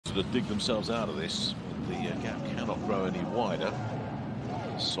to dig themselves out of this. The gap cannot grow any wider.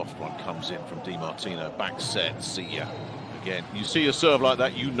 Soft one comes in from Di Martino. Back set, see ya. Again, you see a serve like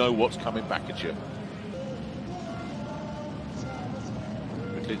that, you know what's coming back at you.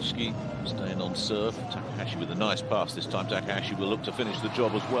 Ryklitski staying on serve. Takahashi with a nice pass this time. Takahashi will look to finish the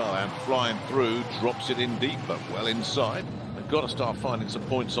job as well, and flying through, drops it in deep, but well inside. They've got to start finding some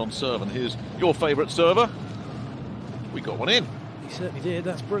points on serve, and here's your favourite server. We got one in. He certainly did,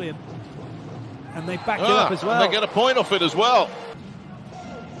 that's brilliant. And they backed it up as well. And they get a point off it as well.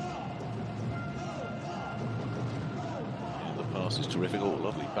 Yeah, the pass is terrific. Oh,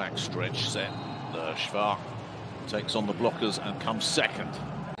 lovely back stretch set. Schwar takes on the blockers and comes second.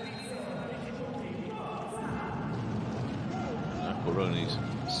 Aquaroni's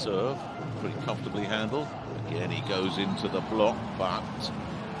serve, pretty comfortably handled. Again, he goes into the block, but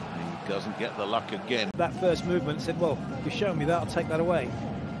he doesn't get the luck again. That first movement said, well, if you show me that, I'll take that away.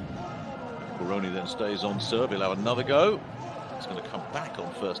 Aquaroni then stays on serve. He'll have another go. It's going to come back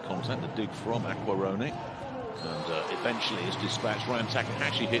on first contact, the dig from Aquaroni. And eventually is dispatched. Ryan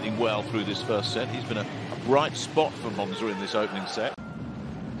Takahashi hitting well through this first set. He's been a bright spot for Monza in this opening set.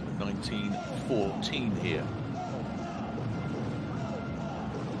 19-14 here.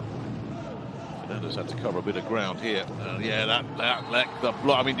 Fernando's had to cover a bit of ground here. Yeah, that the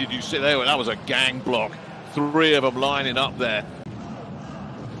block. I mean, did you see there? That was a gang block. Three of them lining up there.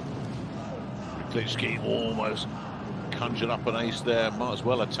 Ryklitski almost conjured up an ace there. Might as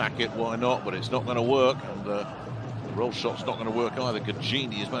well attack it, why not? But it's not going to work, and the roll shot's not going to work either.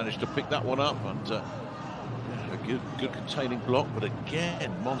 Gagini has managed to pick that one up, and a good containing block. But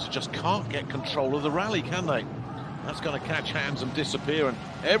again, Monza just can't get control of the rally, can they? That's going to catch hands and disappear, and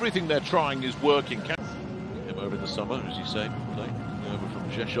everything they're trying is working. Him over in the summer, as you say, over from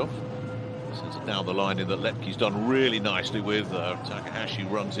Zheshov. Sends it down the line in that Lepke's done really nicely with. Takahashi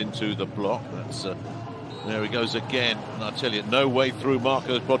runs into the block. That's there he goes again. And I tell you, no way through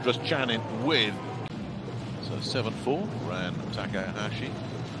Marcos Bodras-Chanin with. So 7-4 ran Takahashi.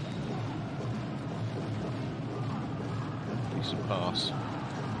 Decent pass.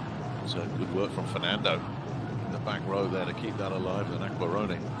 So good work from Fernando in the back row there to keep that alive. And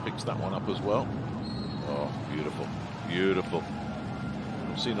Aquaroni picks that one up as well. Oh, beautiful, beautiful.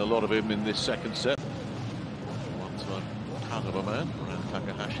 I've seen a lot of him in this second set. One-time cut of a man around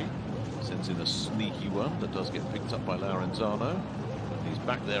Takahashi. Sends in a sneaky one that does get picked up by Laurenzano. And he's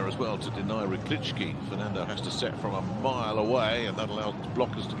back there as well to deny Ryklitski. Fernando has to set from a mile away, and that allows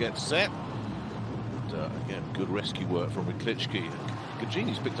blockers to get set. And, again, good rescue work from Ryklitski.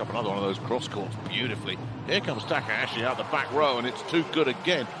 Gagini's picked up another one of those cross courts beautifully. Here comes Takahashi out the back row, and it's too good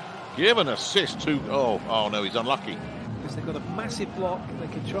again. Give an assist to... Oh no, he's unlucky. Because they've got a massive block, they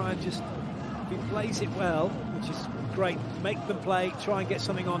can try and just, if he plays it well, which is great, make them play, try and get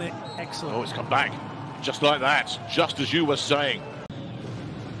something on it. Excellent. Oh, it's come back, just like that, just as you were saying.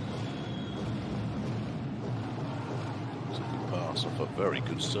 It's a good pass off a very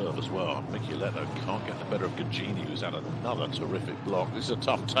good serve as well. Micheletto can't get the better of Gagini, who's had another terrific block. This is a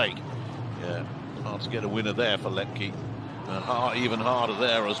tough take. Yeah, hard to get a winner there for Lepke. And even harder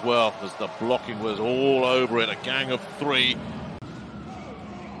there as well, as the blocking was all over it. A gang of three.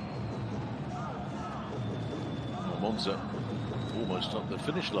 Monza almost up the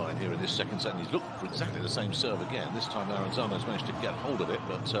finish line here in this second set. And he's looked for exactly the same serve again. This time Laurenzano's managed to get hold of it,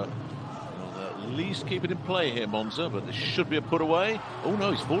 but they'll at least keep it in play here, Monza. But this should be a put away. Oh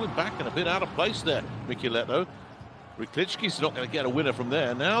no, he's falling back and a bit out of place there, Micheletto. Ryklitski's not going to get a winner from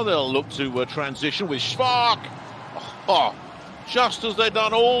there. Now they'll look to transition with Schwark. Oh, just as they've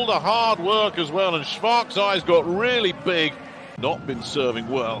done all the hard work as well, and Schwark's eyes got really big. Not been serving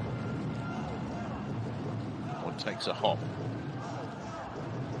well. One takes a hop.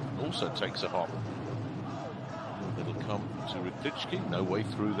 Also takes a hop. It'll come to Ryklitski. No way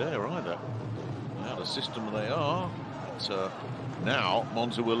through there either. Out of system they are. But now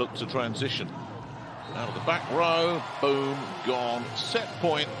Monza will look to transition. Out of the back row. Boom. Gone. Set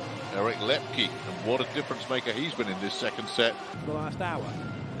point. Eric Lepke, and what a difference maker he's been in this second set. For the last hour.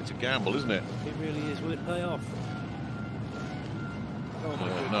 It's a gamble, isn't it? It really is. Will it pay off? Oh my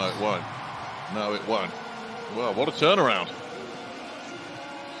goodness. No, it won't. No, it won't. Well, what a turnaround.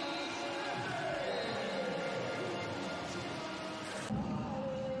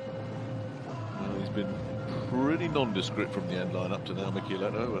 Well, he's been pretty nondescript from the end line up to now,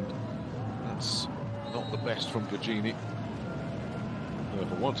 Micheletto, and that's not the best from Gagini.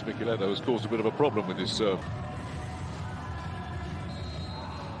 For once, Micheletto has caused a bit of a problem with his serve.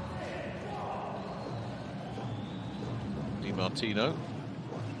 Di Martino,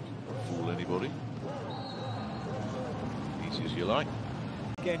 fool anybody. Easy as you like.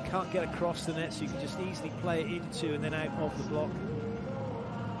 again, can't get across the net, so you can just easily play it into and then out of the block.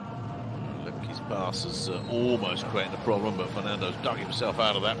 Lepke's pass has almost created a problem, but Fernando's dug himself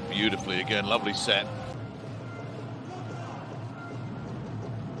out of that beautifully again. Lovely set.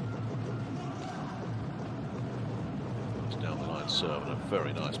 It's down the line serve and a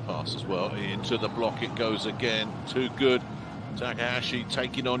very nice pass as well. Into the block it goes again. Too good. Takahashi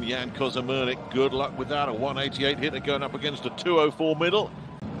taking on Jan Kozamernik. Good luck with that. A 188 hitter going up against a 204 middle.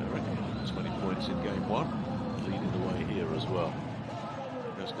 20 points in game one. Leading the way here as well.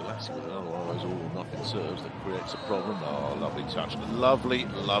 Goes Galassi with another one of those all or nothing serves that creates a problem. Oh, lovely touch. Lovely,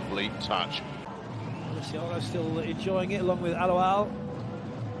 lovely touch. Luciano still enjoying it along with Aloal.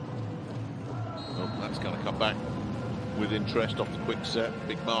 Oh, that's going to come back with interest off the quick set.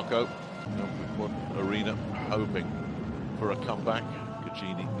 Big Marco. Arena hoping for a comeback.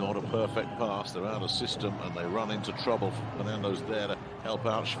 Gagini, not a perfect pass. They're out of system and they run into trouble. Fernando's there to help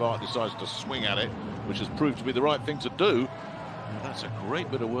out. Schwartz decides to swing at it, which has proved to be the right thing to do. And that's a great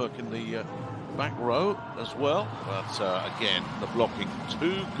bit of work in the back row as well. But again, the blocking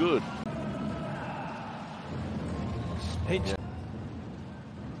too good. Pinch.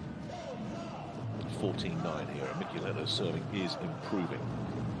 14-9 here. Micheletto's serving is improving.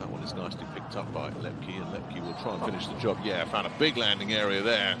 That one is nicely picked up by Lepke, and Lepke will try and finish the job. Yeah, found a big landing area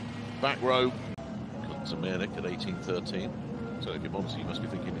there. Back row. Kozamernik at 18-13. So if you're Monza, you must be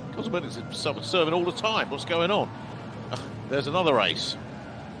thinking, Kozamernik's serving all the time. What's going on? There's another ace.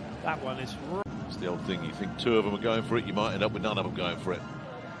 That one is... It's the old thing. You think two of them are going for it, you might end up with none of them going for it.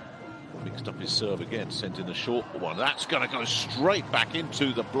 Mixed up his serve again, sent in a short one. That's going to go straight back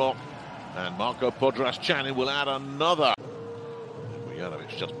into the block. And Marco Podras-Chanin will add another.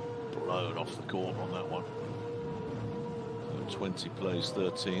 It's just blown off the court on that one. So 20 plays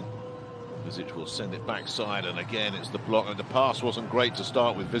 13. Vizic will send it backside, and again it's the block. And the pass wasn't great to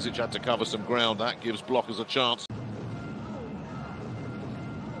start with. Vizic had to cover some ground. That gives blockers a chance.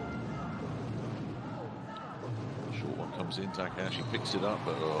 Short one comes in. Takahashi picks it up,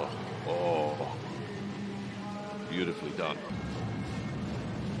 but oh, beautifully done.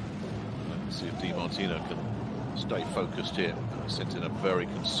 Let's see if Di Martino can stay focused here. Sent in a very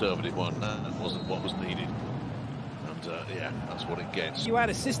conservative one. That wasn't what was needed. And yeah, that's what it gets. You add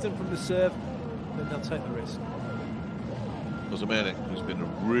a system from the serve, then they'll take the risk. Kozamernik, who's been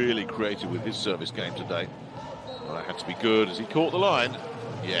really creative with his service game today. Well, that had to be good. As he caught the line?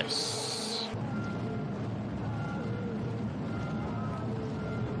 Yes.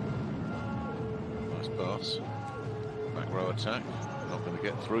 Nice pass. Back row attack. Not going to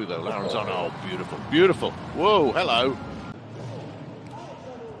get through though. Laranzano, oh, beautiful, beautiful. Whoa, hello.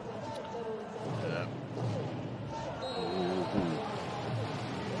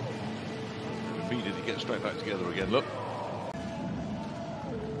 Immediately get straight back together again. Look.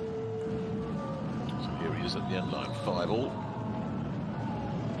 So here he is at the end line, 5-all.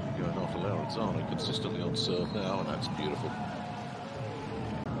 Going off Laranzano consistently on serve now, and that's beautiful.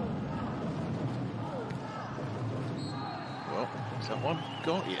 Has that one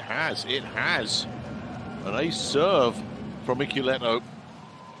gone? It has. It has. An ace serve from Micheletto.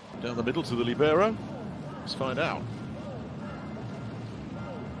 Down the middle to the libero. Let's find out.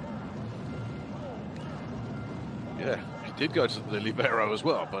 Yeah, he did go to the libero as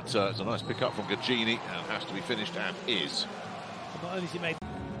well, but it's a nice pick up from Gagini and has to be finished, and is. Not only has he made...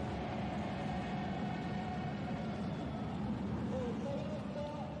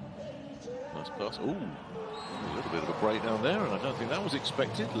 Nice pass. Ooh. A little bit of a breakdown there, and I don't think that was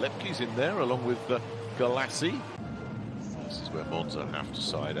expected. Lepke's in there along with Galassi. This is where Monza have to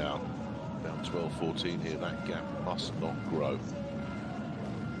side out. Down 12-14 here. That gap must not grow.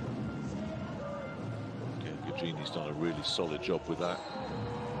 Again, Gagini's done a really solid job with that.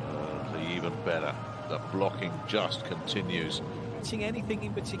 Even better. The blocking just continues. Anything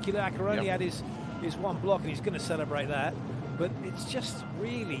in particular, Accaroni had his one block, and he's going to celebrate that. But it's just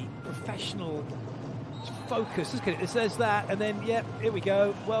really professional. Focus. Look at it. It says that, and then, yep, here we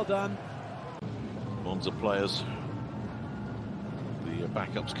go. Well done. Monza players. The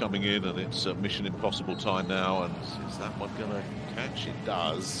backup's coming in, and it's mission impossible time now. And is that one going to catch? It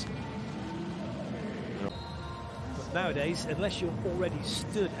does. But nowadays, unless you're already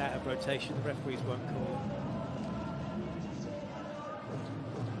stood out of rotation, the referees won't call.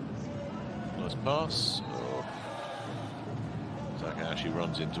 Nice pass. Oh. Takahashi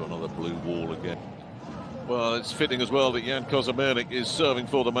runs into another blue wall again. Well, it's fitting as well that Jan Kozamernik is serving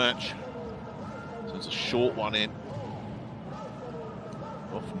for the match. So it's a short one in.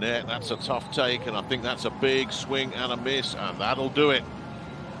 Off net, that's a tough take, and I think that's a big swing and a miss, and that'll do it.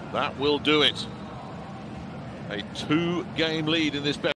 That will do it. A 2-game lead in this best.